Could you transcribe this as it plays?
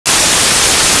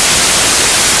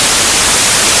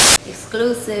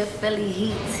Exclusive Philly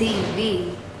Heat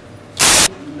TV.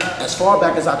 As far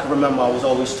back as I can remember, I was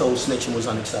always told snitching was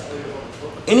unacceptable.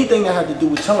 Anything that had to do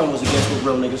with telling was against what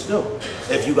real niggas do.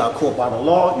 If you got caught by the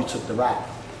law, you took the rap.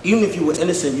 Even if you were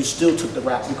innocent, you still took the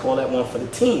rap. We call that one for the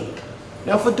team.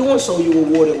 Now, for doing so, you were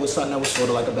awarded with something that was sort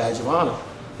of like a badge of honor.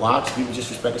 Why? Because people just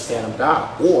respect a stand-up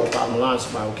guy. Or, bottom line,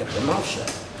 somebody who kept their mouth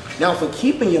shut. Now, for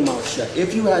keeping your mouth shut,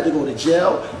 if you had to go to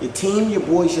jail, your team, your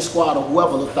boys, your squad, or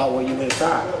whoever looked out while you were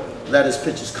inside. Letters,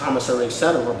 pictures, commissary,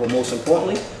 etc. But most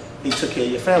importantly, they took care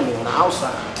of your family on the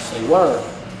outside. Say word,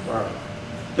 word.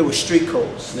 There were street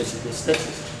codes, snitches get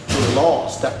stitches. There were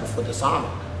laws, theft before dishonor.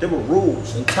 There were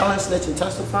rules, and telling, snitching,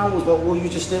 testifying was one rule you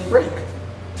just didn't break.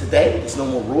 Today, there's no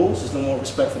more rules, there's no more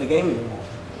respect for the game anymore.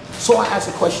 So I ask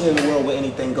a question in the world where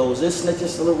anything goes. Is snitching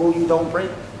still a rule you don't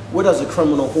break? Where does a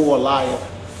criminal or a liar,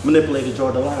 manipulator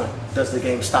draw the line? Does the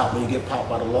game stop when you get popped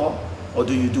by the law? Or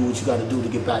do you do what you got to do to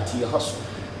get back to your hustle?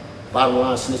 Bottom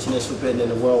line, snitching is forbidden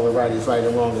in a world where right is right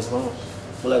and wrong is wrong.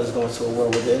 Well, let us go into a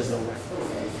world where there is no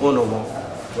right or no wrong,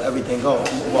 where everything goes.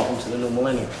 Welcome to the new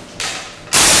millennium.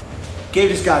 Gave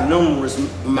this guy numerous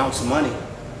amounts of money.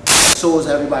 So is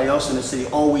everybody else in the city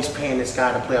always paying this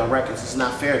guy to play our records. It's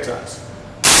not fair to us.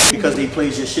 Because he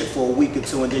plays your shit for a week or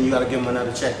two and then you gotta give him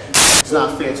another check. It's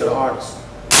not fair to the artist.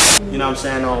 You know what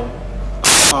I'm saying?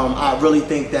 I really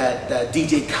think that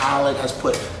DJ Khaled has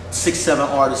put 6, 7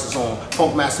 artists on.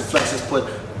 Funkmaster Flex has put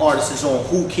artists on.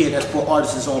 Who Kid has put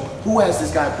artists on. Who has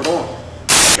this guy put on?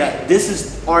 That this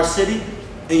is our city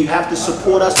and you have to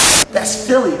support us. That's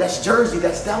Philly, that's Jersey,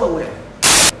 that's Delaware.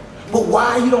 But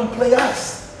why you don't play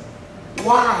us?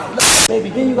 Why?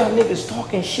 Baby, then you got niggas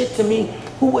talking shit to me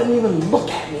who wouldn't even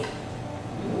look at me.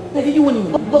 Nigga, you wouldn't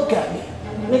even look at me.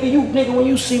 Nigga, when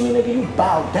you see me, nigga, you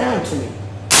bow down to me.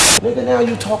 Nigga, now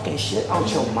you talking shit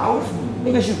out your mouth.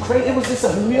 Niggas, you crazy. It was just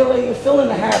a humiliating feeling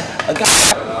to have a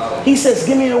guy. He says,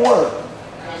 give me the word.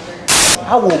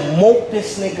 I will mope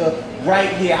this nigga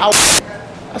right here. I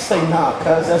say, nah,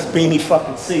 cuz that's Beanie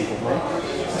fucking Siegel, man.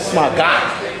 That's my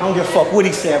guy. I don't give a fuck what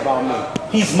he said about me.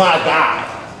 He's my guy.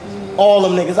 All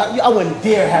them niggas, I wouldn't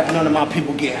dare have none of my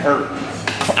people get hurt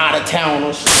out of town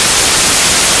or shit.